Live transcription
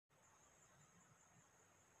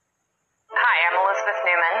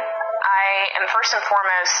first and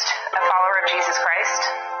foremost a follower of Jesus Christ.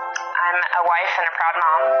 I'm a wife and a proud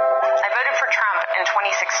mom. I voted for Trump in 2016,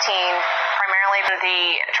 primarily in the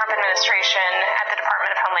Trump administration at the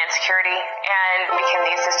Department of Homeland Security, and became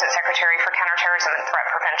the Assistant Secretary for Counterterrorism and Threat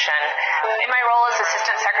Prevention. In my role as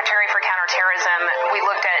Assistant Secretary for Counterterrorism, we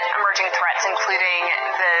looked at emerging threats, including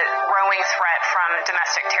the growing threat from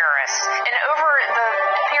domestic terrorists. And over the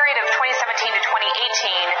period of 2017 to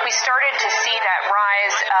 2018, we started to see that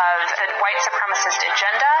rise of the white supremacist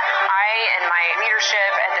agenda. I and my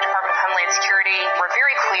leadership at the Department of Homeland Security were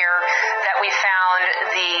very clear that we found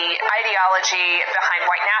the ideology behind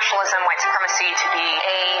white nationalism, white supremacy to be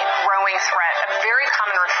a growing threat. A very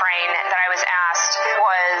common refrain that I was asked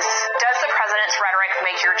was, does the president's rhetoric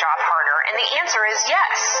make your job harder? And the answer is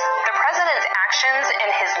yes. The president's actions and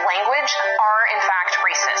his language are in fact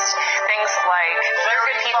racist. Things like clear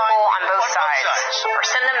good people on both sides, or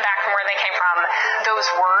send them back from where they came from. Those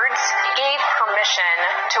words gave permission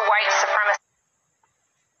to white supremacists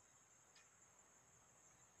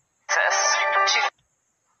to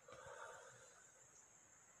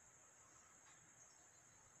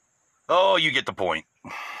Oh, you get the point.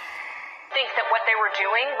 think that what they were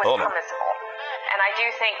doing was permissible. And I do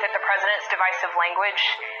think that the president's divisive language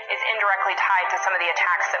is indirectly tied to some of the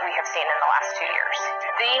attacks that we have seen in the last 2 years.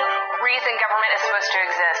 The reason government is supposed to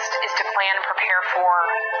exist is to plan and prepare for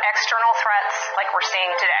external threats like we're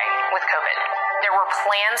seeing today with COVID. There were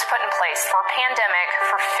plans put in place for a pandemic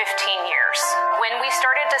for 15 years. When we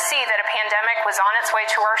started to see that a pandemic was on its way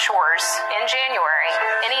to our shores in January,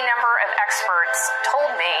 any number of experts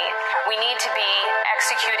told me we need to be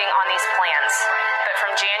executing on these plans. But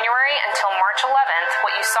from January until March 11th,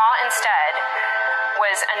 what you saw instead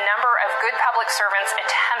was a number of good public servants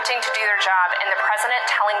attempting to do their job and the president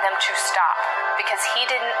telling them to stop because he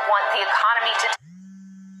didn't want the economy to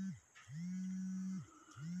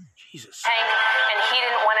tank, and he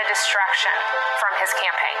didn't want a distraction from his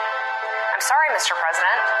campaign. I'm sorry, Mr.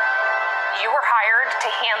 President. You were hired to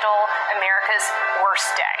handle America's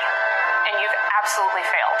worst day, and you've absolutely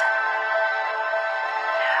failed.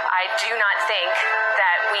 I do not think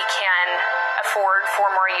that we can afford 4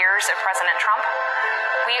 more years of President Trump.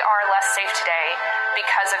 We are less safe today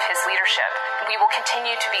because of his leadership. We will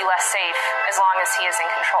continue to be less safe as long as he is in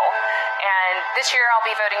control. And this year I'll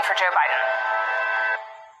be voting for Joe Biden.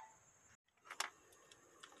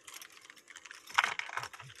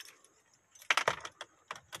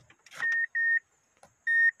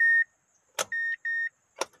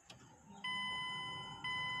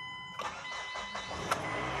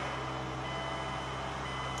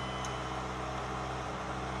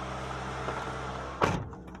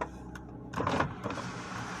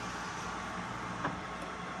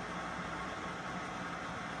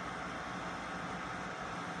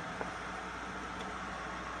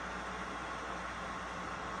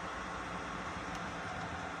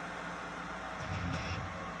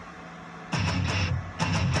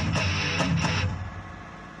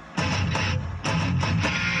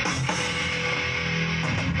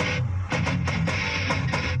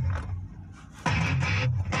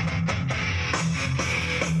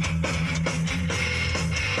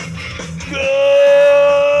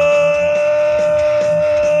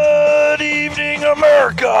 Good evening,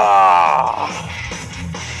 America!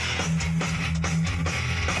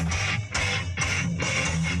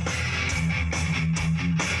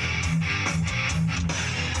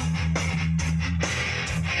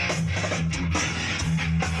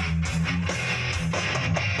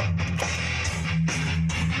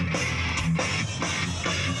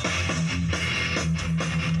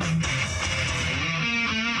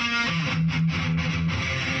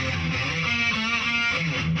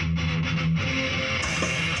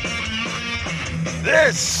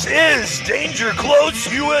 This is Danger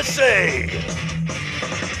Close USA.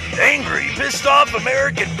 Angry, pissed off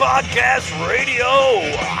American podcast radio.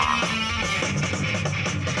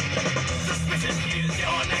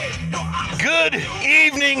 Good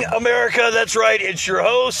evening, America. That's right, it's your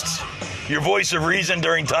host, your voice of reason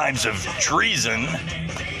during times of treason,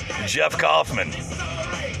 Jeff Kaufman.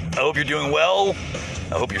 I hope you're doing well.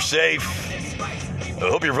 I hope you're safe. I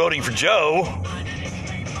hope you're voting for Joe.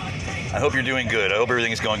 I hope you're doing good. I hope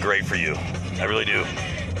everything's going great for you. I really do.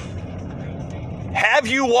 Have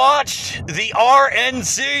you watched the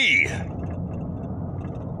RNC?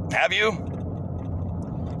 Have you?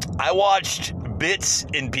 I watched bits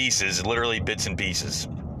and pieces, literally bits and pieces.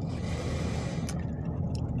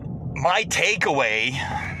 My takeaway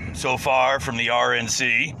so far from the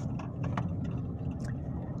RNC,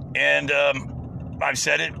 and I've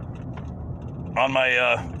said it on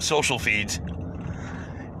my social feeds,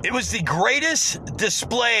 it was the greatest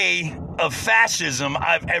display of fascism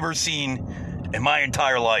I've ever seen in my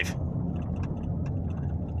entire life.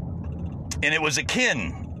 And it was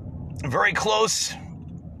akin, very close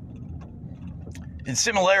in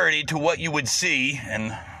similarity to what you would see,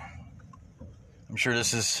 and I'm sure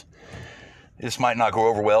this might not go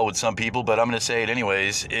over well with some people, but I'm going to say it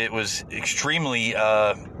anyways. It was extremely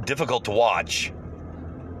difficult to watch.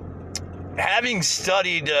 Having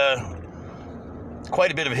studied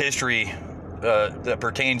quite a bit of history that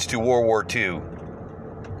pertains to World War II,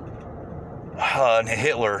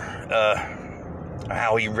 Hitler,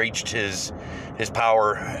 how he reached his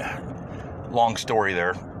power, long story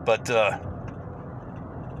there, but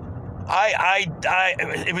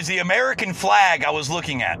it was the American flag I was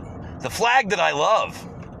looking at, the flag that I love,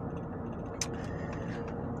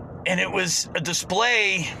 and it was a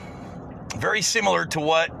display very similar to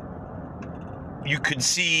what you could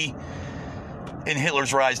see in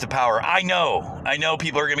Hitler's rise to power. I know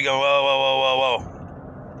people are going to go, whoa.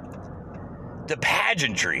 The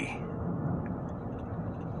pageantry,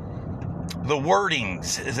 the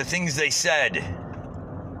wordings, the things they said.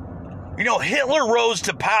 You know, Hitler rose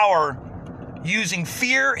to power using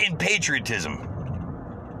fear and patriotism.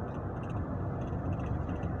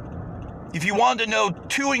 If you wanted to know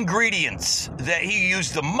two ingredients that he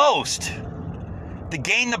used the most to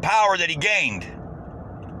gain the power that he gained,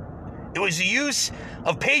 it was the use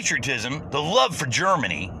of patriotism, the love for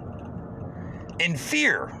Germany, and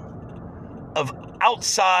fear of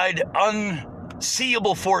outside,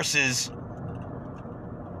 unseeable forces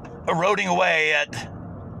eroding away at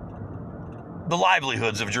the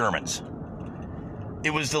livelihoods of Germans.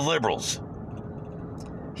 It was the liberals.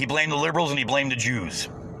 He blamed the liberals and he blamed the Jews.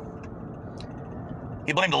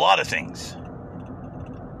 He blamed a lot of things.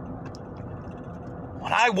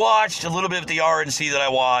 When I watched a little bit of the RNC that I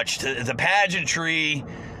watched, the pageantry,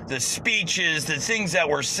 the speeches, the things that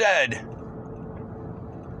were said,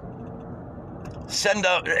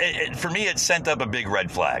 for me, it sent up a big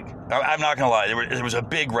red flag. I'm not going to lie. There was a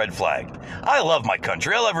big red flag. I love my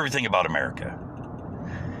country. I love everything about America.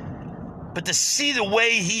 But to see the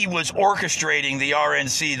way he was orchestrating the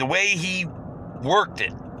RNC, the way he worked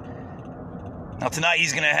it. Now, tonight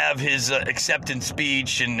he's going to have his acceptance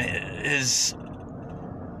speech, and his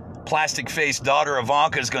plastic-faced daughter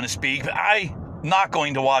Ivanka is going to speak. But I'm not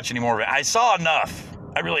going to watch any more of it. I saw enough.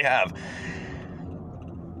 I really have.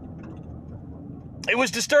 It was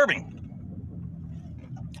disturbing.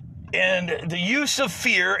 And the use of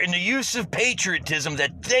fear and the use of patriotism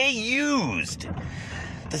that they used,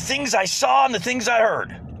 the things I saw and the things I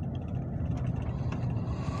heard,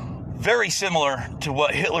 very similar to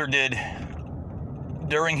what Hitler did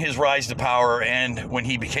during his rise to power and when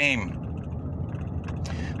he became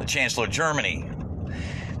the Chancellor of Germany.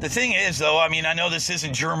 The thing is, though, I mean, I know this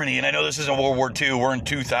isn't Germany, and I know this isn't World War II. We're in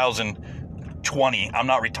 2020. I'm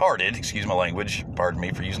not retarded. Excuse my language. Pardon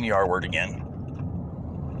me for using the R word again.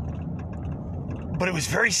 But it was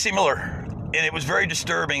very similar, and it was very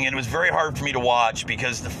disturbing, and it was very hard for me to watch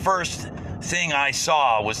because the first thing I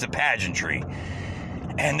saw was the pageantry.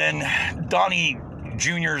 And then Donnie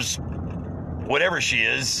Jr.'s, whatever she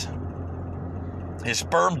is, his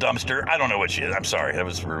sperm dumpster. I don't know what she is. I'm sorry. That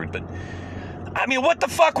was rude. But, I mean, what the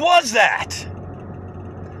fuck was that?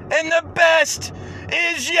 And the best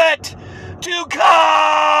is yet to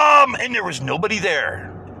come. And there was nobody there.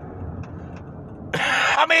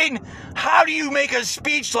 I mean, how do you make a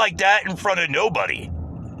speech like that in front of nobody?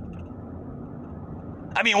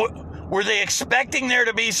 I mean, were they expecting there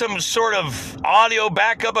to be some sort of audio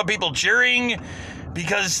backup of people cheering?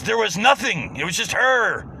 Because there was nothing. It was just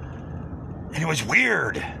her. And it was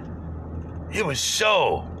weird. It was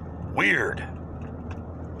so weird.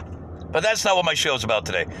 But that's not what my show's about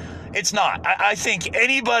today. It's not. I think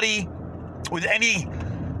anybody with any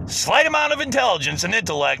slight amount of intelligence and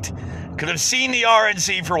intellect could have seen the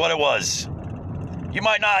RNC for what it was. You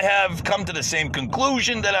might not have come to the same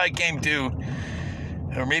conclusion that I came to,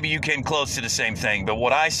 or maybe you came close to the same thing, but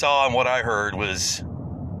what I saw and what I heard was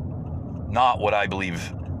not what I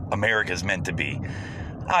believe America's meant to be.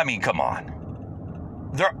 I mean, come on.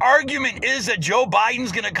 Their argument is that Joe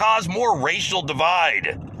Biden's going to cause more racial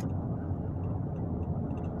divide.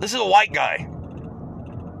 This is a white guy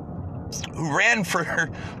who ran for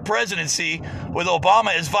presidency with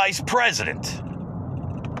Obama as vice president.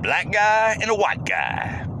 Black guy and a white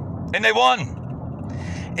guy. And they won.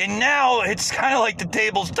 And now it's kind of like the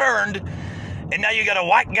tables turned. And now you got a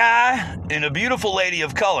white guy and a beautiful lady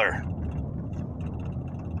of color.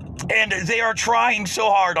 And they are trying so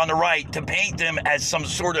hard on the right to paint them as some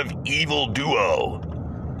sort of evil duo.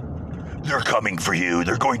 They're coming for you.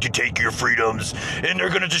 They're going to take your freedoms, and they're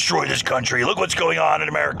going to destroy this country. Look what's going on in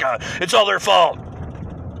America. It's all their fault.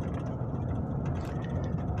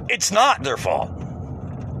 It's not their fault.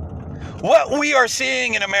 What we are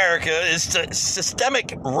seeing in America is systemic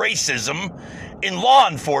racism in law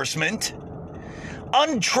enforcement.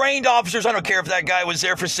 Untrained officers. I don't care if that guy was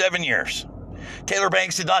there for 7 years. Taylor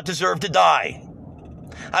Banks did not deserve to die.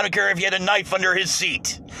 I don't care if he had a knife under his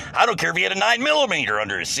seat. I don't care if he had a 9mm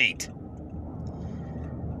under his seat.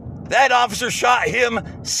 That officer shot him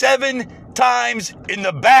 7 times in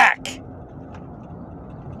the back.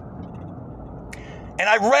 And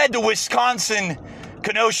I read the Wisconsin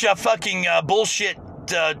Kenosha fucking bullshit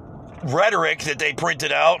rhetoric that they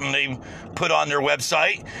printed out and they put on their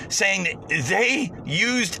website saying that they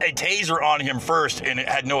used a taser on him first and it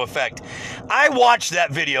had no effect. I watched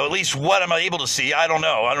that video, at least what I'm able to see. I don't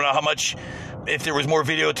know how much, if there was more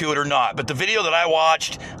video to it or not, but the video that I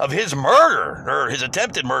watched of his murder or his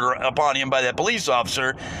attempted murder upon him by that police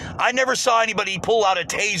officer, I never saw anybody pull out a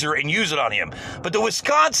taser and use it on him. But the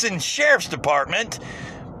Wisconsin Sheriff's Department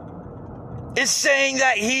is saying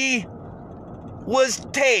that he was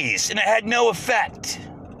tased and it had no effect.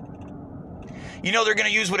 You know, they're going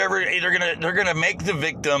to use whatever, they're going to make the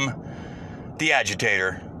victim the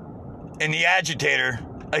agitator and the agitator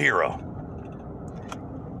a hero.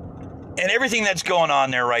 And everything that's going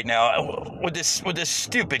on there right now with this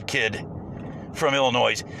stupid kid from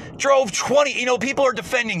Illinois drove 20, people are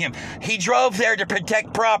defending him. He drove there to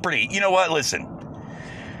protect property. You know what? Listen.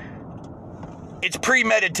 It's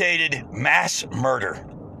premeditated mass murder.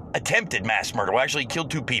 Attempted mass murder. Well, actually, he killed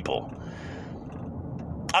 2 people.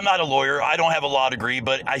 I'm not a lawyer. I don't have a law degree,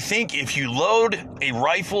 but I think if you load a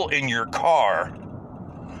rifle in your car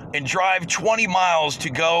and drive 20 miles to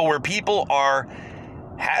go where people are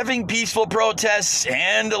having peaceful protests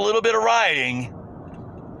and a little bit of rioting,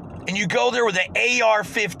 and you go there with an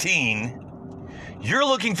AR-15, you're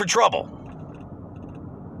looking for trouble.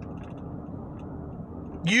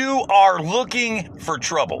 You are looking for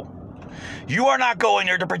trouble. You are not going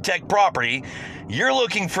there to protect property. You're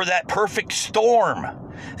looking for that perfect storm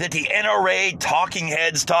that the NRA talking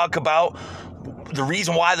heads talk about. The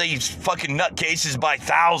reason why these fucking nutcases buy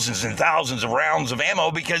thousands and thousands of rounds of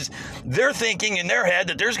ammo, because they're thinking in their head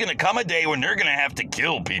that there's going to come a day when they're going to have to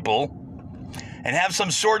kill people and have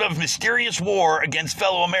some sort of mysterious war against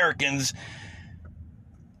fellow Americans.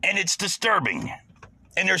 And it's disturbing.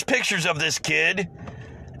 And there's pictures of this kid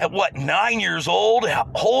at 9 years old,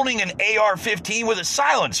 holding an AR-15 with a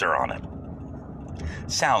silencer on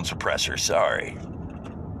it. Sound suppressor, sorry.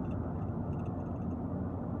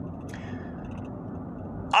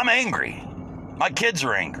 I'm angry. My kids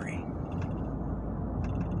are angry.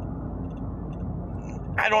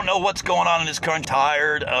 I don't know what's going on in this country. I'm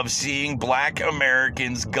tired of seeing black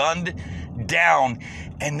Americans gunned down,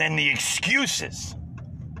 and then the excuses,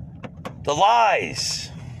 the lies,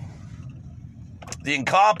 the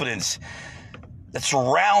incompetence that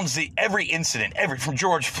surrounds every incident, from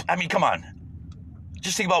George. I mean, come on.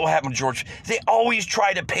 Just think about what happened to George. They always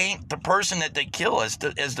try to paint the person that they kill as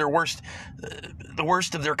their worst, the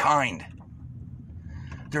worst of their kind.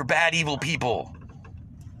 They're bad, evil people.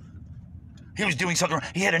 He was doing something wrong.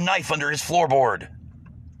 He had a knife under his floorboard.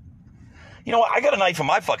 You know what? I got a knife in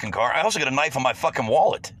my fucking car. I also got a knife in my fucking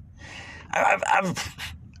wallet.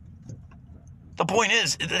 The point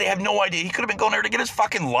is, they have no idea. He could have been going there to get his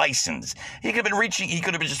fucking license. He could have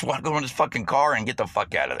been just going in his fucking car and get the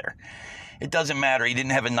fuck out of there. It doesn't matter. He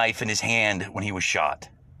didn't have a knife in his hand when he was shot.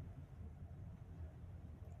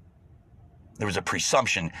 There was a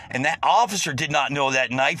presumption. And that officer did not know that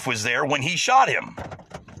knife was there when he shot him. I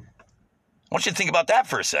want you to think about that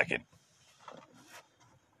for a second.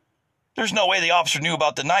 There's no way the officer knew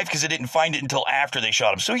about the knife because they didn't find it until after they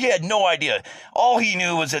shot him. So he had no idea. All he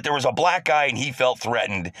knew was that there was a black guy and he felt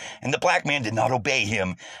threatened. And the black man did not obey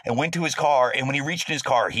him and went to his car. And when he reached his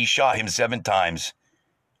car, he shot him 7 times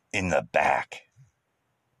in the back.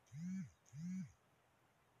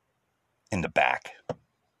 In the back.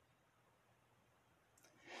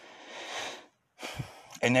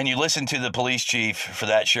 And then you listen to the police chief for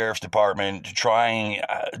that sheriff's department trying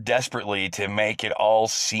desperately to make it all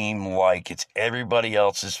seem like it's everybody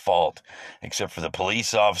else's fault except for the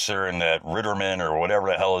police officer and that Ritterman or whatever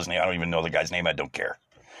the hell his name. I don't even know the guy's name. I don't care.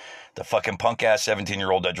 The fucking punk-ass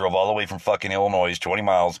 17-year-old that drove all the way from fucking Illinois, 20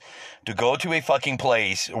 miles, to go to a fucking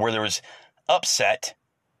place where there was upset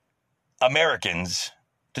Americans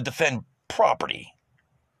to defend property.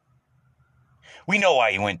 We know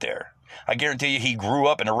why he went there. I guarantee you he grew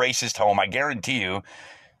up in a racist home. I guarantee you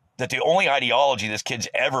that the only ideology this kid's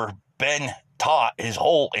ever been taught his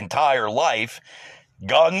whole entire life,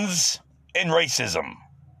 guns, in racism.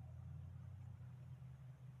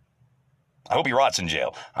 I hope he rots in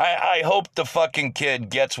jail. I hope the fucking kid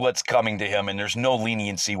gets what's coming to him and there's no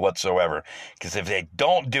leniency whatsoever. Because if they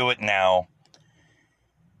don't do it now,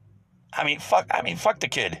 fuck the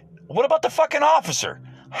kid. What about the fucking officer?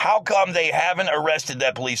 How come they haven't arrested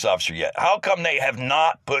that police officer yet? How come they have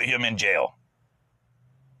not put him in jail?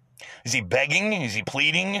 Is he begging? Is he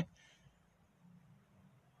pleading?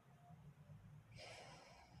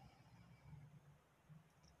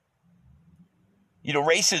 You know,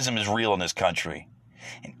 racism is real in this country.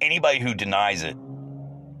 And anybody who denies it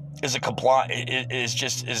is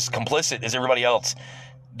is complicit as everybody else.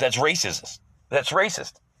 That's racist. That's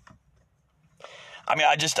racist. I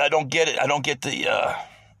don't get it. I don't get the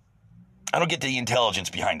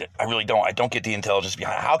intelligence behind it. I really don't. I don't get the intelligence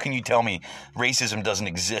behind it. How can you tell me racism doesn't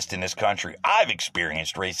exist in this country? I've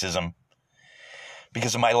experienced racism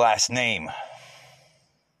because of my last name.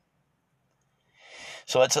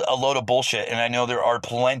 So that's a load of bullshit. And I know there are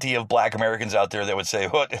plenty of black Americans out there that would say,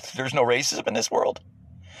 what, there's no racism in this world?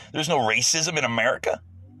 There's no racism in America?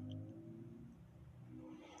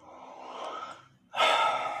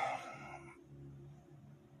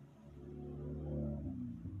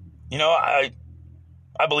 You know, I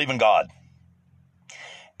believe in God.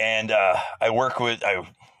 And I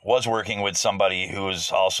was working with somebody who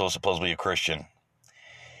was also supposedly a Christian.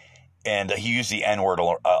 And he used the N-word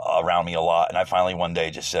around me a lot. And I finally one day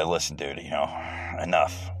just said, listen, dude,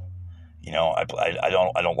 enough. I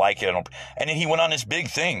don't like it. And then he went on this big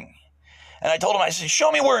thing. And I told him, I said, show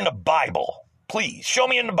me where in the Bible, please. Show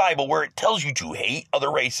me in the Bible where it tells you to hate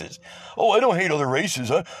other races. Oh, I don't hate other races.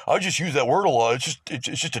 I just use that word a lot. It's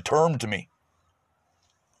just a term to me.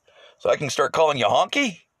 So I can start calling you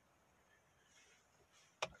honky?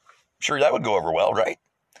 Sure, that would go over well, right?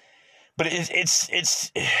 But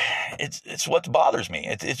it's what bothers me.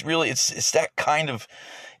 It's that kind of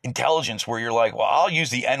intelligence where you're like, well, I'll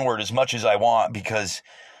use the N-word as much as I want because,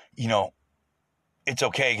 it's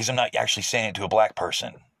okay because I'm not actually saying it to a black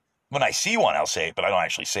person. When I see one, I'll say it, but I don't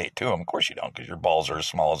actually say it to them. Of course you don't, because your balls are as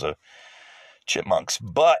small as a chipmunk's.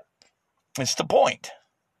 But it's the point.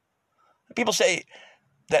 People say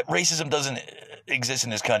that racism doesn't exist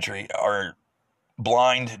in this country are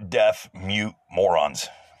blind, deaf, mute morons.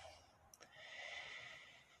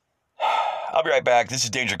 I'll be right back. This is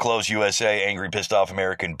Danger Close USA, Angry Pissed Off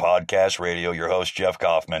American Podcast Radio. Your host, Jeff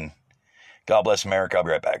Kaufman. God bless America. I'll be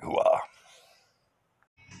right back. Hoo-ah.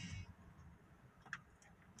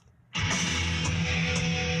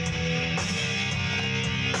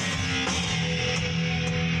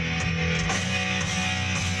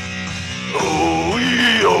 Oh,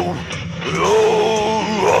 yo.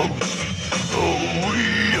 Oh, oh, oh,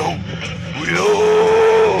 yo.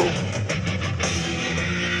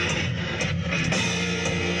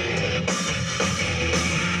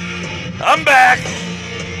 I'm back.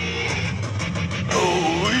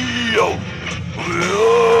 Oh, yo.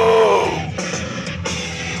 Oh.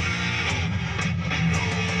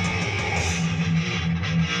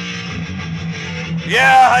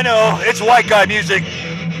 Yeah, I know. It's white guy music.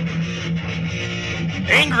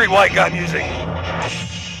 Angry white guy music.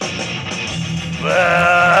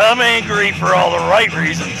 I'm angry for all the right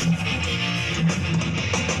reasons.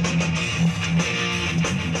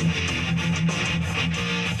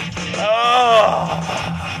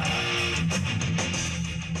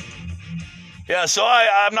 Yeah, so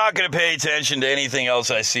I'm not going to pay attention to anything else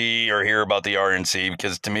I see or hear about the RNC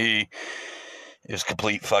because to me, it's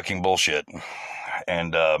complete fucking bullshit.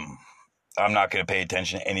 And I'm not going to pay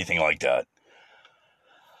attention to anything like that.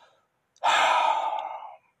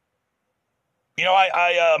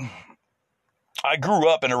 I grew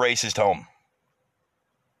up in a racist home.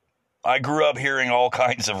 I grew up hearing all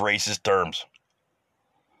kinds of racist terms.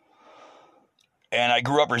 And I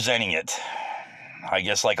grew up resenting it. I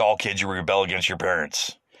guess like all kids, you rebel against your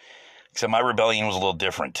parents. Except my rebellion was a little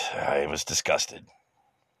different. I was disgusted.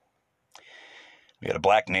 We had a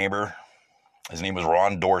black neighbor. His name was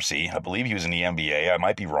Ron Dorsey. I believe he was in the NBA. I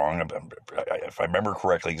might be wrong if I remember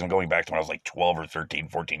correctly, because I'm going back to when I was like 12 or 13,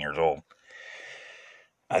 14 years old.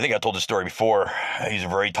 I think I told this story before. He's a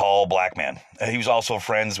very tall black man. He was also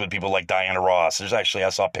friends with people like Diana Ross. I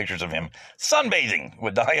saw pictures of him sunbathing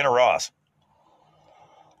with Diana Ross.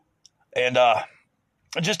 And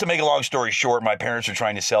just to make a long story short, my parents were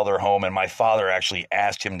trying to sell their home, and my father actually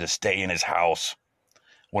asked him to stay in his house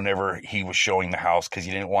whenever he was showing the house because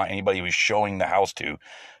he didn't want anybody he was showing the house to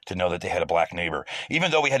know that they had a black neighbor,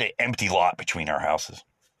 even though we had an empty lot between our houses.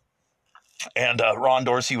 And Ron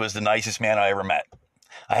Dorsey was the nicest man I ever met.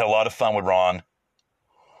 I had a lot of fun with Ron.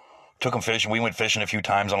 Took him fishing. We went fishing a few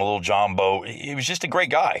times on a little John boat. He was just a great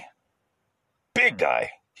guy. big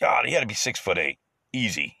guy. God, he had to be 6'8",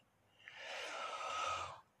 easy.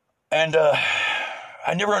 And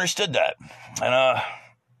I never understood that. And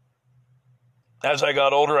as I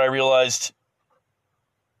got older, I realized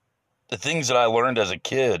the things that I learned as a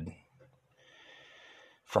kid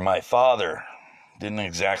from my father didn't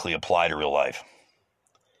exactly apply to real life.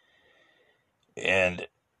 And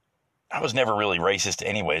I was never really racist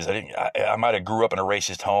anyways. I might have grew up in a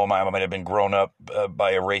racist home. I might have been grown up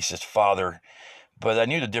by a racist father. But I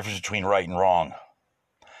knew the difference between right and wrong.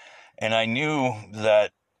 And I knew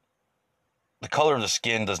that the color of the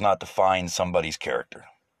skin does not define somebody's character.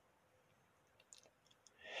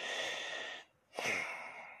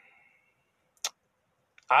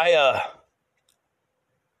 I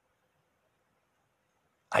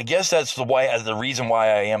guess that's the reason why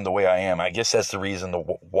I am the way I am. I guess that's the reason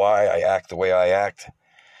why I act the way I act.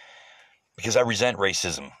 Because I resent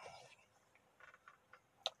racism.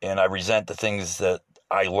 And I resent the things that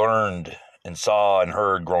I learned and saw and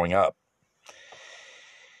heard growing up.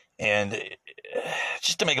 And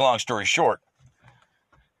just to make a long story short,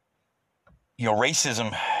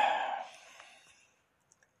 racism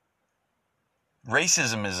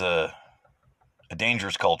is a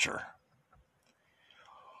dangerous culture.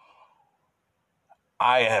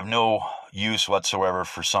 I have no use whatsoever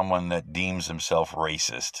for someone that deems himself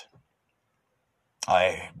racist.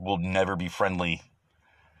 I will never be friendly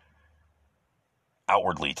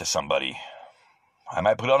outwardly to somebody. I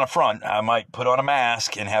might put on a front, I might put on a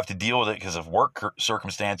mask and have to deal with it because of work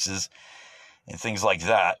circumstances and things like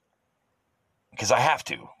that. Because I have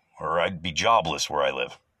to, or I'd be jobless where I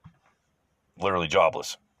live. Literally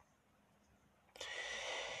jobless.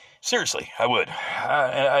 Seriously, I would.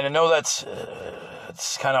 I know that's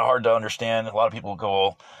it's kind of hard to understand. A lot of people go,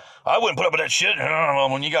 well, I wouldn't put up with that shit. Well,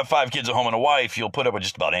 when you got 5 kids at home and a wife, you'll put up with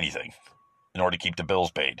just about anything in order to keep the bills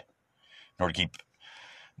paid, in order to keep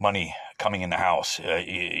money coming in the house.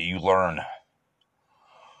 You learn.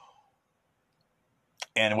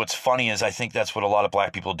 And what's funny is I think that's what a lot of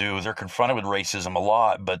black people do. They're confronted with racism a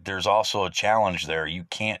lot, but there's also a challenge there. You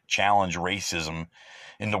can't challenge racism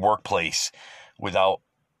in the workplace without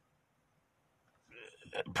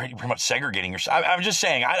pretty much segregating yourself. I'm just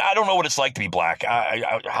saying, I don't know what it's like to be black.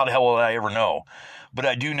 How the hell will I ever know? But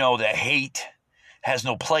I do know that hate has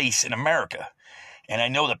no place in America. And I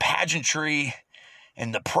know the pageantry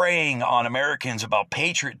and the preying on Americans about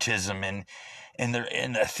patriotism and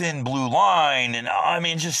the thin blue line. And I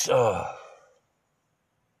mean, just... All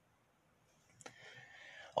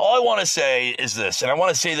I want to say is this, and I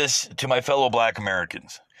want to say this to my fellow black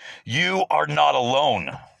Americans. You are not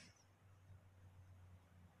alone.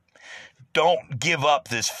 Don't give up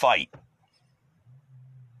this fight.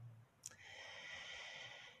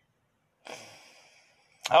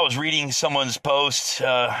 I was reading someone's post,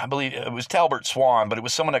 I believe it was Talbert Swan, but it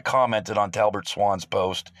was someone that commented on Talbert Swan's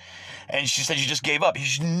post. And she said, you just gave up.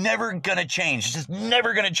 He's never going to change. It's just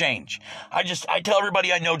never going to change. I tell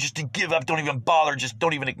everybody I know just to give up. Don't even bother. Just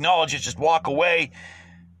don't even acknowledge it. Just walk away.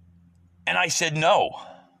 And I said, no,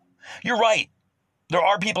 you're right. There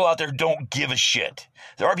are people out there who don't give a shit.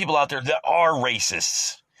 There are people out there that are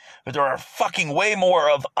racists. But there are fucking way more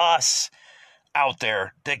of us out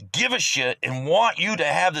there that give a shit and want you to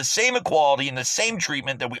have the same equality and the same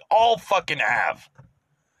treatment that we all fucking have.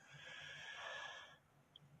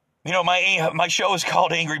 You know, my show is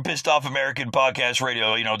called Angry Pissed Off American Podcast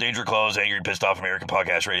Radio. You know, Danger Close, Angry Pissed Off American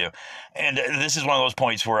Podcast Radio. And this is one of those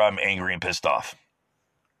points where I'm angry and pissed off.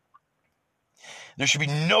 There should be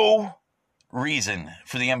no reason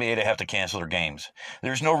for the NBA to have to cancel their games.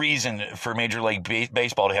 There's no reason for Major League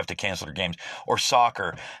Baseball to have to cancel their games, or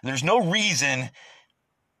soccer. There's no reason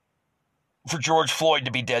for George Floyd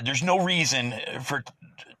to be dead. There's no reason for...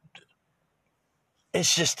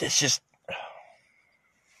 It's just...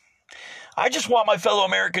 I just want my fellow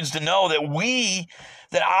Americans to know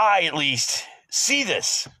that I at least see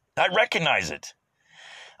this. I recognize it.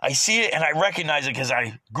 I see it and I recognize it because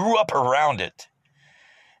I grew up around it.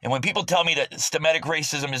 And when people tell me that systematic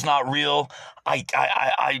racism is not real, I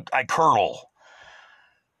curdle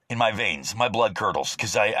in my veins. My blood curdles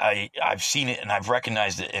because I've seen it and I've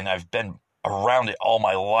recognized it and I've been around it all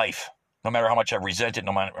my life. No matter how much I resent it,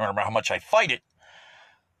 no matter how much I fight it,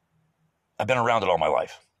 I've been around it all my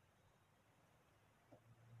life.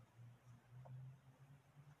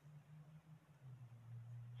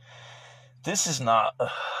 This is not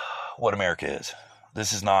what America is.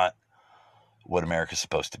 This is not what America's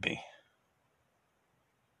supposed to be.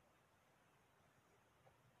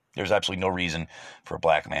 There's absolutely no reason for a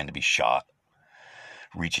black man to be shot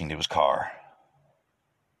reaching to his car.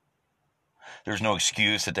 There's no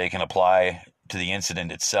excuse that they can apply to the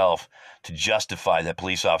incident itself to justify that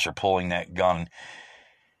police officer pulling that gun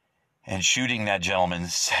and shooting that gentleman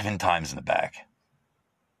 7 times in the back.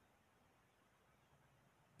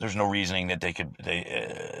 There's no reasoning that they could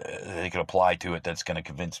apply to it that's going to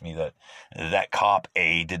convince me that that cop,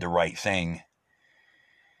 A, did the right thing,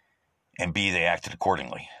 and B, they acted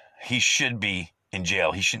accordingly. He should be in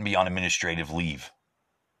jail. He shouldn't be on administrative leave.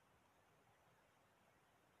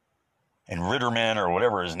 And Ritterman, or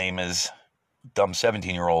whatever his name is, dumb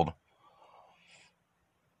 17-year-old,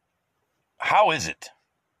 how is it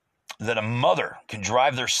that a mother can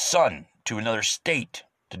drive their son to another state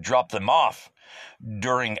to drop them off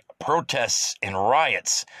during protests and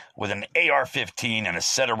riots with an AR-15 and a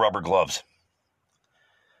set of rubber gloves?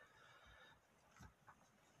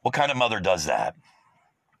 What kind of mother does that?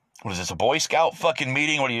 What is this, a Boy Scout fucking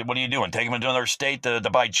meeting? What are you doing? Taking him to another state to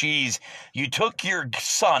buy cheese? You took your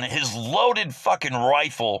son, his loaded fucking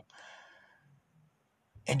rifle,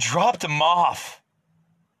 and dropped him off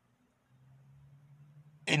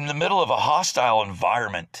in the middle of a hostile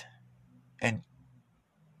environment. And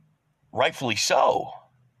rightfully so.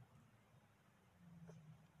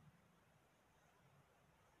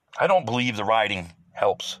 I don't believe the rioting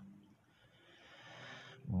helps.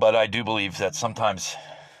 But I do believe that sometimes,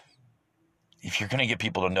 if you're going to get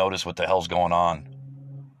people to notice what the hell's going on,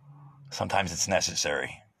 sometimes it's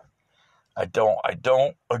necessary. I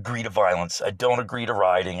don't agree to violence. I don't agree to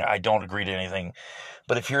rioting. I don't agree to anything.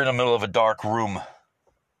 But if you're in the middle of a dark room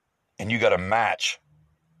and you got a match,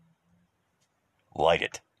 light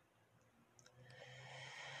it.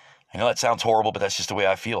 I know that sounds horrible, but that's just the way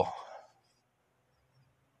I feel.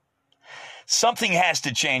 Something has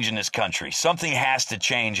to change in this country. Something has to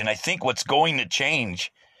change. And I think what's going to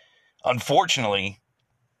change, unfortunately,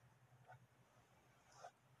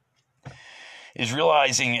 is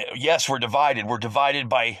realizing, yes, we're divided. We're divided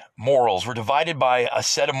by morals. We're divided by a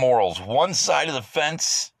set of morals. One side of the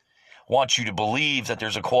fence wants you to believe that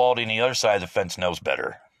there's equality, and the other side of the fence knows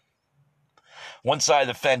better. One side of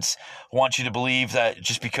the fence wants you to believe that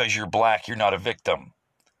just because you're black, you're not a victim.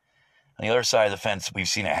 On the other side of the fence, we've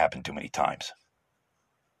seen it happen too many times.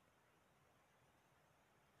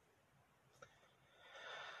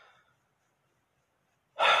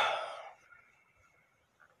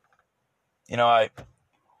 You know, I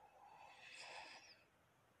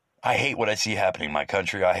hate what I see happening in my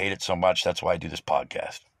country. I hate it so much. That's why I do this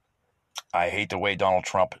podcast. I hate the way Donald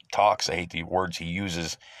Trump talks. I hate the words he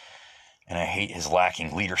uses. And I hate his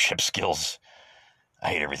lacking leadership skills. I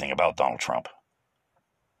hate everything about Donald Trump.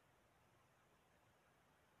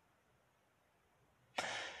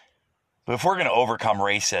 But if we're going to overcome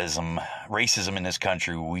racism in this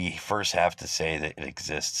country, we first have to say that it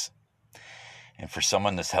exists. And for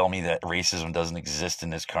someone to tell me that racism doesn't exist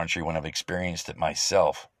in this country when I've experienced it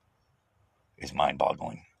myself is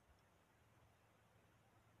mind-boggling.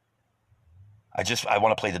 I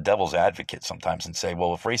want to play the devil's advocate sometimes and say,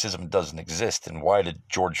 well, if racism doesn't exist, then why did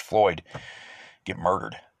George Floyd get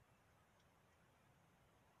murdered?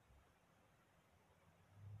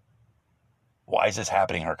 Why is this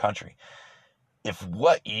happening in our country? If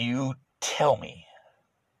what you tell me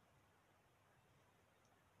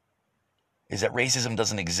is that racism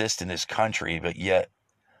doesn't exist in this country, but yet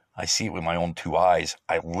I see it with my own 2 eyes,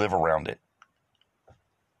 I live around it,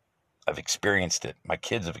 I've experienced it, my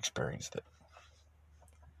kids have experienced it,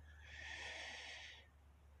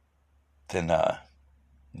 then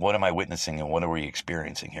what am I witnessing and what are we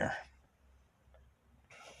experiencing here?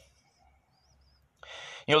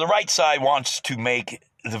 You know, the right side wants to make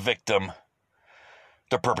the victim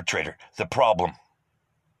the perpetrator, the problem.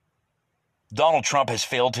 Donald Trump has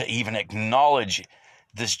failed to even acknowledge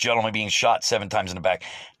this gentleman being shot 7 times in the back.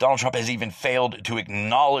 Donald Trump has even failed to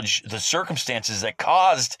acknowledge the circumstances that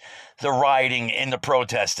caused the rioting and the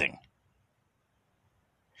protesting.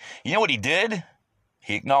 You know what he did?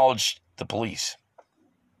 He acknowledged the police.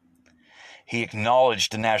 He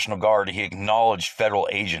acknowledged the National Guard. He acknowledged federal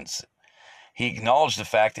agents. He acknowledged the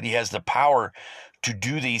fact that he has the power to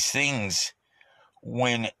do these things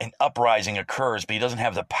when an uprising occurs, but he doesn't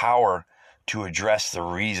have the power to address the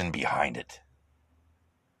reason behind it.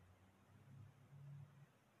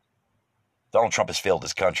 Donald Trump has failed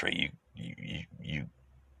this country. You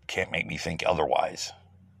can't make me think otherwise.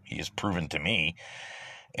 He has proven to me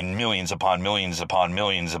and millions upon millions upon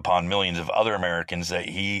millions upon millions of other Americans that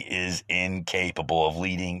he is incapable of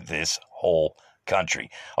leading this whole country.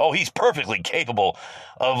 Oh, he's perfectly capable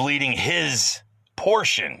of leading his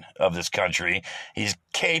portion of this country. He's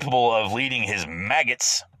capable of leading his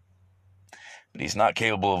maggots, but he's not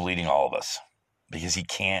capable of leading all of us because he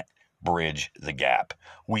can't bridge the gap.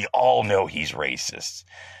 We all know he's racist.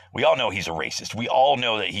 We all know he's a racist. We all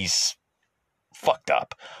know that he's fucked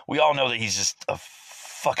up. We all know that he's just a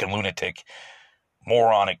fucking lunatic,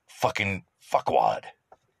 moronic fucking fuckwad.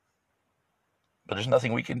 But there's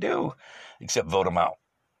nothing we can do except vote him out.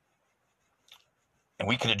 And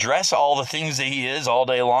we can address all the things that he is all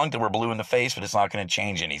day long till we're blue in the face, but it's not going to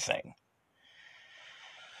change anything.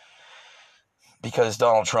 Because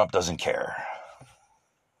Donald Trump doesn't care.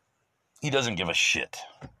 He doesn't give a shit.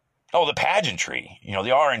 Oh, the pageantry, the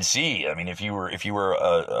RNC. I mean, if you were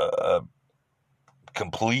a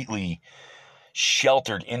completely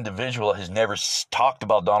sheltered individual that has never talked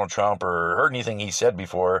about Donald Trump or heard anything he said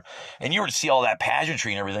before, and you were to see all that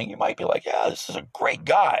pageantry and everything, you might be like, yeah, this is a great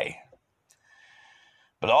guy.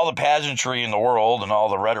 But all the pageantry in the world and all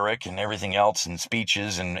the rhetoric and everything else and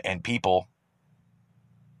speeches and people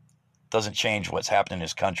doesn't change what's happened in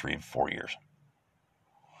this country in 4 years.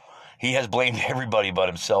 He has blamed everybody but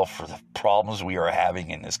himself for the problems we are having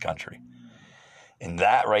in this country. And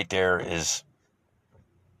that right there is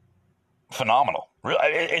phenomenal.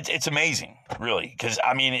 It's amazing, really. Because,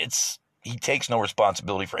 I mean, he takes no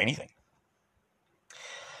responsibility for anything.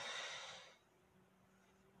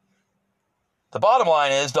 The bottom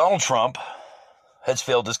line is Donald Trump has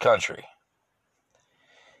failed this country.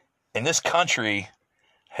 And this country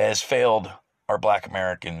has failed our Black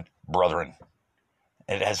American brethren.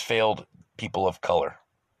 It has failed people of color.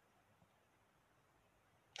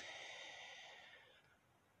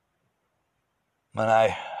 And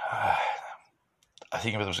I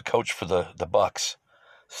think it was a coach for the Bucks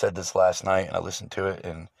said this last night, and I listened to it,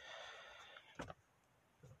 and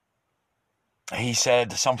he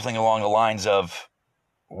said something along the lines of,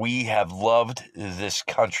 we have loved this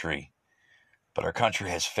country, but our country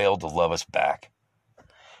has failed to love us back.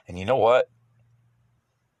 And you know what?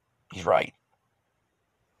 He's right.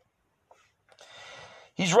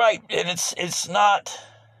 He's right, and it's not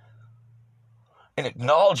an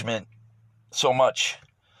acknowledgement so much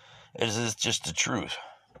as it's just the truth.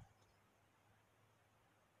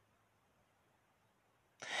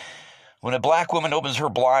 When a black woman opens her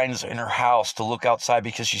blinds in her house to look outside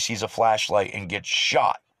because she sees a flashlight and gets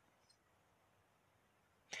shot.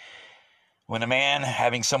 When a man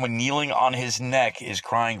having someone kneeling on his neck is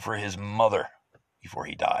crying for his mother before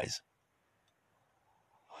he dies.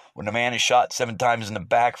 When a man is shot 7 times in the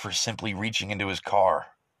back for simply reaching into his car.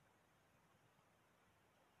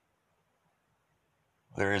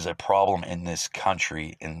 There is a problem in this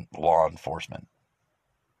country in law enforcement.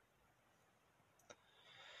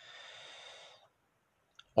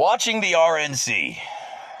 Watching the RNC,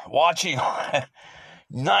 watching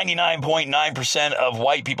 99.9% of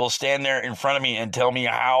white people stand there in front of me and tell me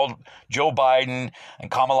how Joe Biden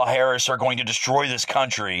and Kamala Harris are going to destroy this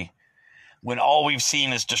country when all we've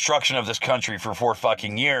seen is destruction of this country for 4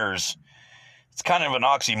 fucking years. It's kind of an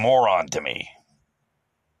oxymoron to me.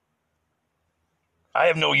 I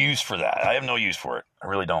have no use for that. I have no use for it. I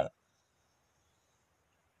really don't.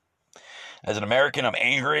 As an American, I'm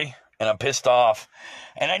angry and I'm pissed off.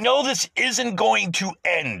 And I know this isn't going to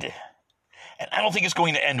end. And I don't think it's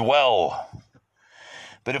going to end well.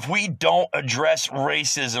 But if we don't address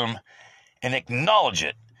racism and acknowledge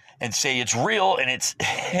it and say it's real and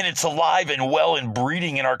it's alive and well and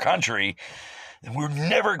breeding in our country, then we're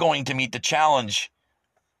never going to meet the challenge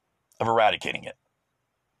of eradicating it.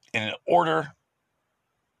 And in order,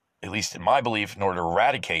 at least in my belief, in order to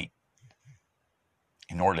eradicate,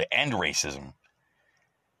 in order to end racism,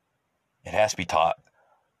 it has to be taught.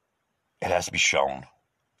 It has to be shown.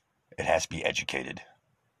 It has to be educated.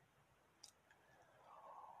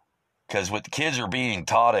 Because what the kids are being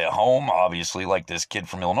taught at home, obviously, like this kid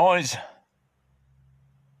from Illinois,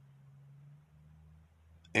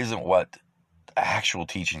 isn't what actual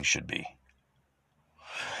teaching should be.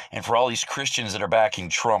 And for all these Christians that are backing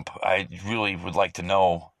Trump, I really would like to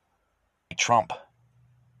know, Trump,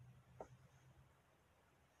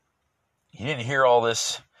 you didn't hear all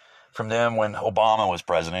this from them when Obama was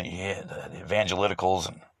president. You had the evangelicals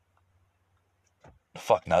and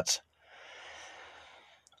fucknuts.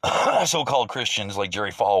 So-called Christians like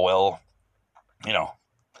Jerry Falwell,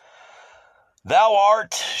 thou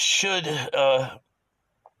art should, let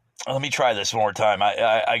me try this one more time.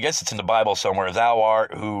 I guess it's in the Bible somewhere. Thou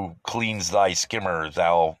art who cleans thy skimmer,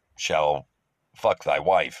 thou shall fuck thy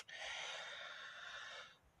wife.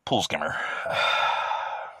 Pool skimmer.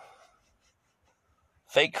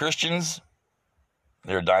 Fake Christians,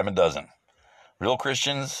 they're a dime a dozen. Real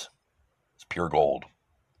Christians, it's pure gold.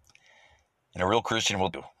 And a real Christian will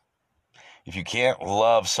do. If you can't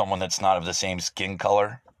love someone that's not of the same skin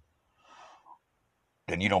color,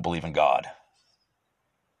 then you don't believe in God.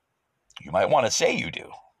 You might want to say you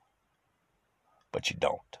do, but you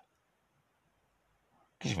don't.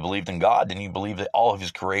 Because if you believed in God, then you believe that all of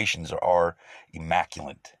his creations are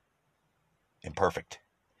immaculate and perfect.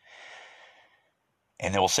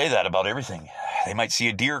 And they will say that about everything. They might see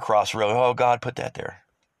a deer cross the road. Oh, God put that there.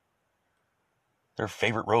 Their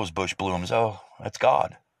favorite rose bush blooms. Oh, that's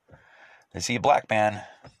God. They see a black man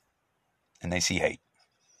and they see hate.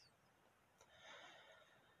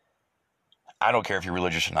 I don't care if you're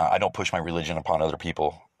religious or not. I don't push my religion upon other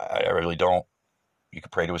people. I really don't. You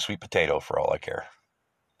can pray to a sweet potato for all I care.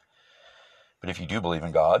 But if you do believe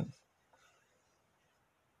in God,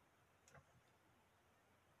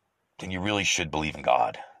 then you really should believe in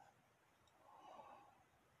God.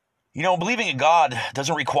 You know, believing in God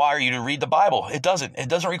doesn't require you to read the Bible. It doesn't. It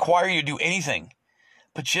doesn't require you to do anything.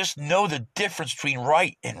 But just know the difference between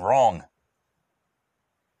right and wrong.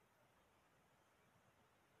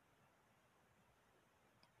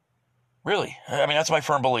 Really. I mean, that's my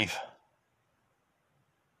firm belief.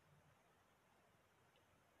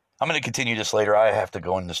 I'm going to continue this later. I have to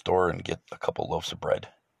go in the store and get a couple loaves of bread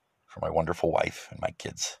for my wonderful wife and my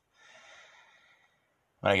kids.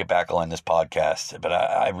 When I get back, I'll end this podcast. But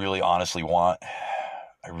I really honestly want,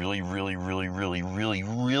 I really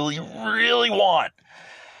want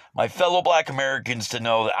my fellow black Americans to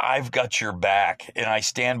know that I've got your back and I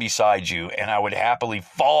stand beside you and I would happily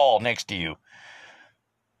fall next to you.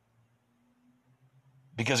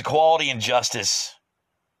 Because equality and justice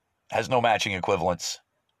has no matching equivalence.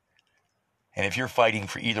 And if you're fighting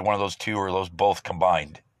for either one of those two or those both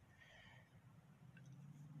combined,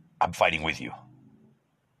 I'm fighting with you.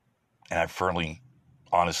 And I firmly,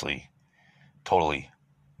 honestly, totally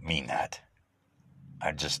mean that.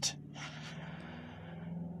 This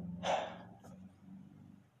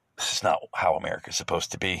is not how America's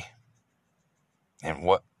supposed to be. And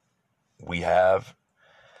what we have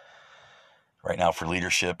right now for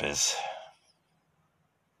leadership is,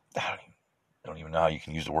 I don't even know how you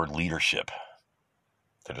can use the word leadership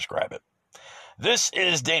to describe it. This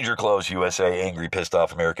is Danger Close USA, Angry Pissed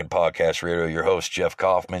Off American Podcast Radio. Your host, Jeff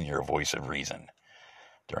Kaufman, your voice of reason.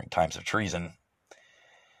 During times of treason,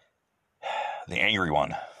 the angry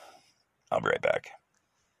one. I'll be right back.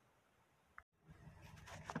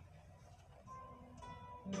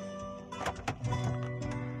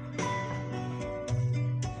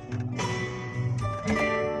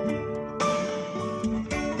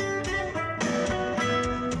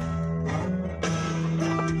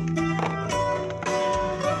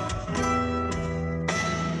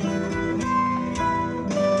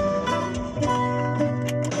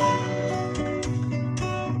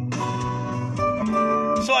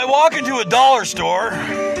 So I walk into a dollar store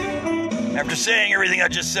after saying everything I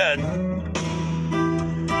just said.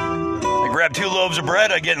 I grab 2 loaves of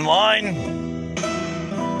bread, I get in line.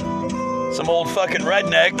 Some old fucking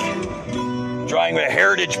redneck driving a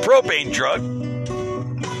Heritage propane truck,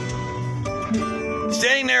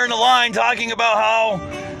 standing there in the line talking about how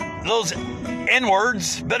those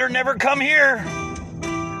N-words better never come here.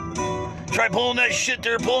 Try pulling that shit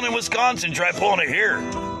they're pulling in Wisconsin, try pulling it here.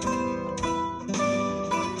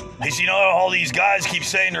 He said, you know, all these guys keep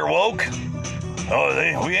saying they're woke.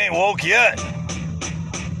 Oh, we ain't woke yet.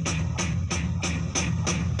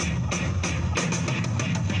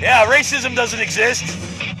 Yeah, racism doesn't exist.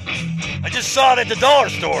 I just saw it at the dollar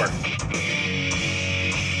store.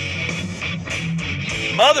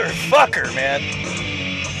 Motherfucker, man.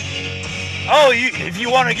 Oh, if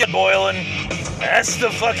you want to get boiling, that's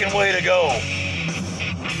the fucking way to go.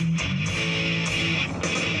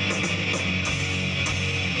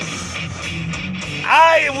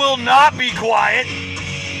 I will not be quiet.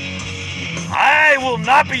 I will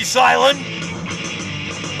not be silent.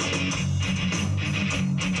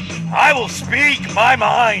 I will speak my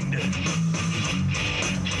mind.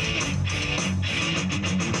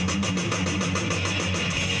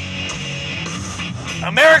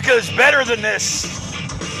 America is better than this.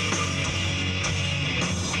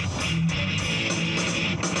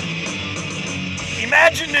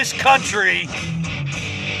 Imagine this country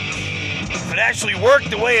if it actually worked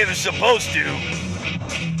the way it was supposed to.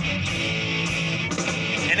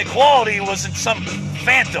 Inequality wasn't some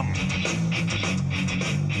phantom.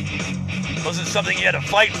 It wasn't something you had to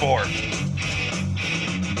fight for.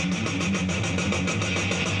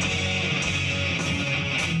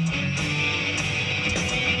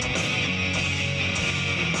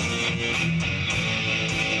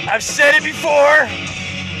 I've said it before,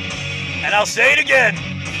 and I'll say it again.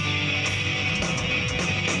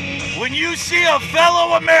 When you see a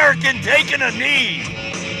fellow American taking a knee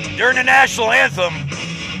during the national anthem,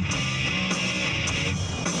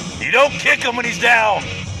 you don't kick him when he's down.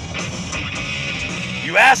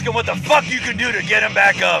 You ask him what the fuck you can do to get him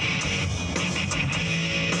back up.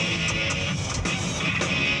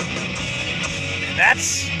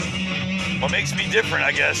 That's what makes me different,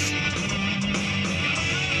 I guess.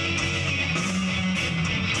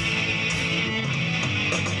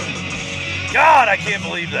 God, I can't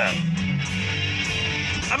believe that.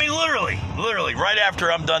 I mean, literally, right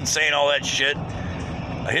after I'm done saying all that shit,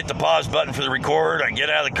 I hit the pause button for the record, I get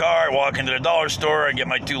out of the car, I walk into the dollar store, I get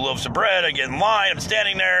my 2 loaves of bread, I get in line, I'm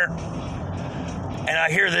standing there, and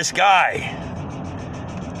I hear this guy.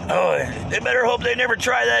 Oh, they better hope they never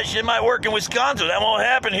try that shit. It might work in Wisconsin. That won't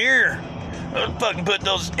happen here. They'll fucking put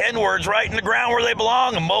those N-words right in the ground where they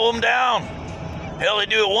belong and mow them down. Hell, they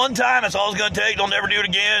do it one time, that's all it's going to take. They'll never do it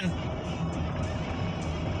again.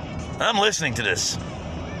 I'm listening to this.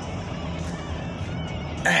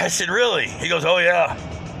 I said, really? He goes, oh, yeah.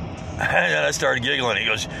 And I started giggling. He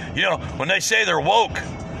goes, you know, when they say they're woke,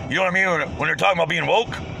 you know what I mean? When they're talking about being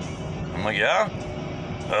woke? I'm like, yeah?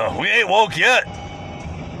 We ain't woke yet.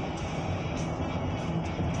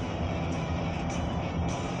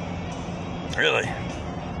 Really?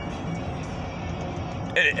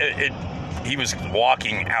 He was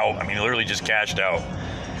walking out. I mean, he literally just cashed out.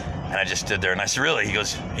 And I just stood there, and I said, really? He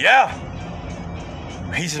goes, yeah.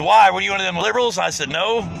 He said, why? Were you one of them liberals? I said,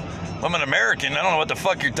 no. I'm an American. I don't know what the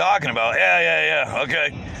fuck you're talking about. Yeah.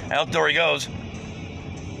 Okay. Out door he goes.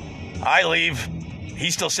 I leave.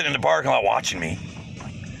 He's still sitting in the parking lot watching me.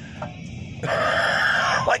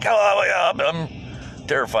 Like, I'm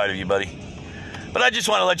terrified of you, buddy. But I just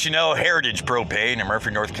want to let you know, Heritage Propane in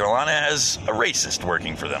Murphy, North Carolina has a racist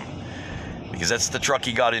working for them. Because that's the truck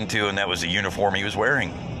he got into, and that was the uniform he was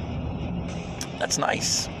wearing. That's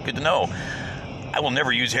nice. Good to know. I will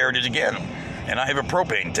never use Heritage again. And I have a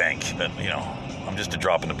propane tank. But, you know, I'm just a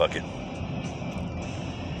drop in the bucket.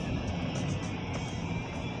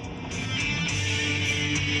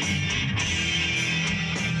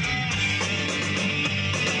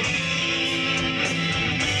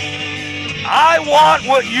 I want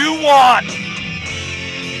what you want.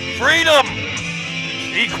 Freedom,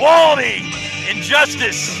 equality, and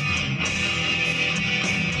justice.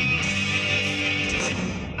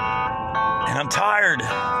 And I'm tired.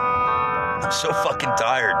 I'm so fucking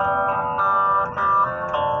tired.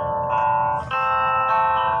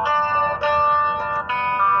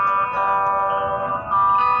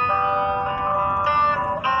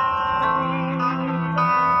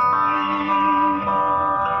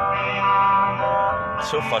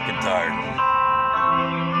 So fucking tired.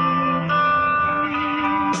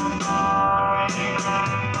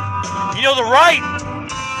 You know, the right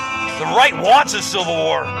wants a civil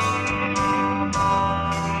war.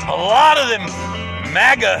 A lot of them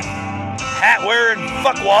MAGA hat-wearing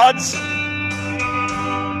fuckwads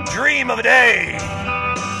dream of a day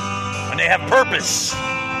when they have purpose.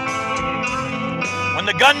 When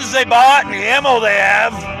the guns they bought and the ammo they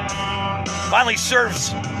have finally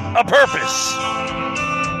serves a purpose.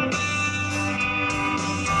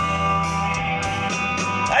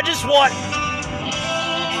 I just want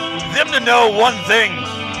them to know one thing.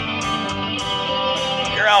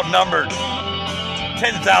 You're outnumbered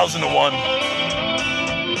 10,000 to 1.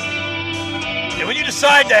 And when you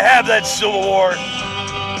decide to have that civil war,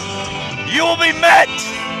 you will be met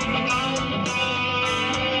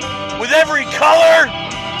with every color,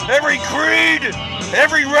 every creed,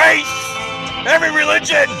 every race, every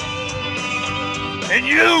religion. And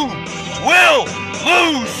you will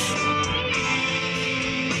lose.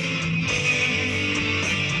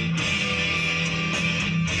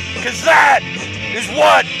 Because that is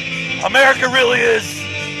what America really is.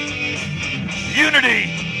 Unity.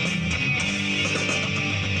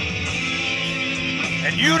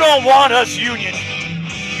 And you don't want us union.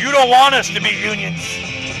 You don't want us to be unions.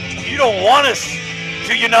 You don't want us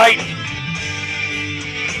to unite.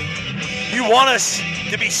 You want us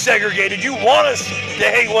to be segregated. You want us to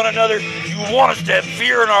hate one another. You want us to have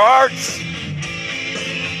fear in our hearts.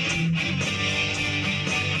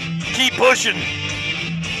 Keep pushing.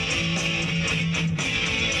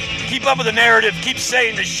 Keep up with the narrative. Keep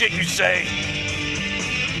saying the shit you say.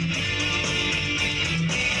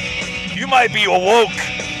 You might be awoke,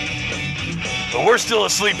 but we're still a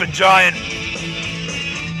sleeping giant.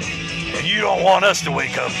 And you don't want us to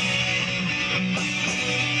wake up.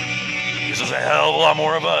 Because there's a hell of a lot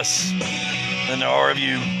more of us than there are of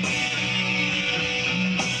you.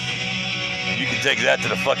 And you can take that to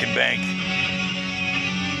the fucking bank.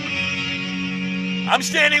 I'm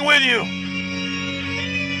standing with you.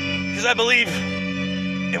 Because I believe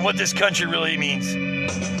in what this country really means.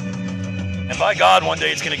 And by God, one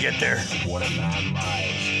day it's going to get there. What a man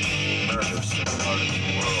lies. Murder so part of the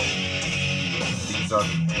world. These are the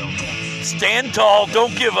ailments. Stand tall,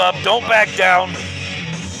 don't give up, don't back down.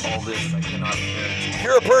 All this I cannot bear to.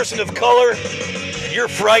 You're a person of color. you're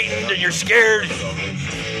frightened and you're scared.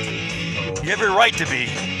 You have your right to be.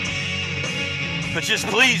 But just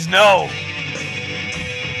please know,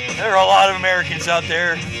 there are a lot of Americans out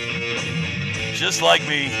there just like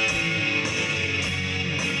me.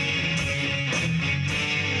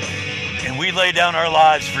 And we lay down our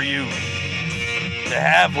lives for you to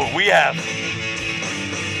have what we have.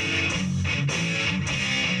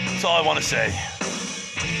 That's all I want to say.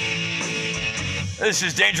 This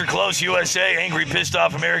is Danger Close USA, Angry Pissed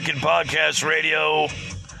Off American Podcast Radio.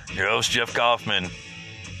 Your host, Jeff Kaufman.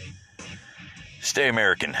 Stay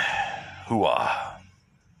American. Hoo-ah.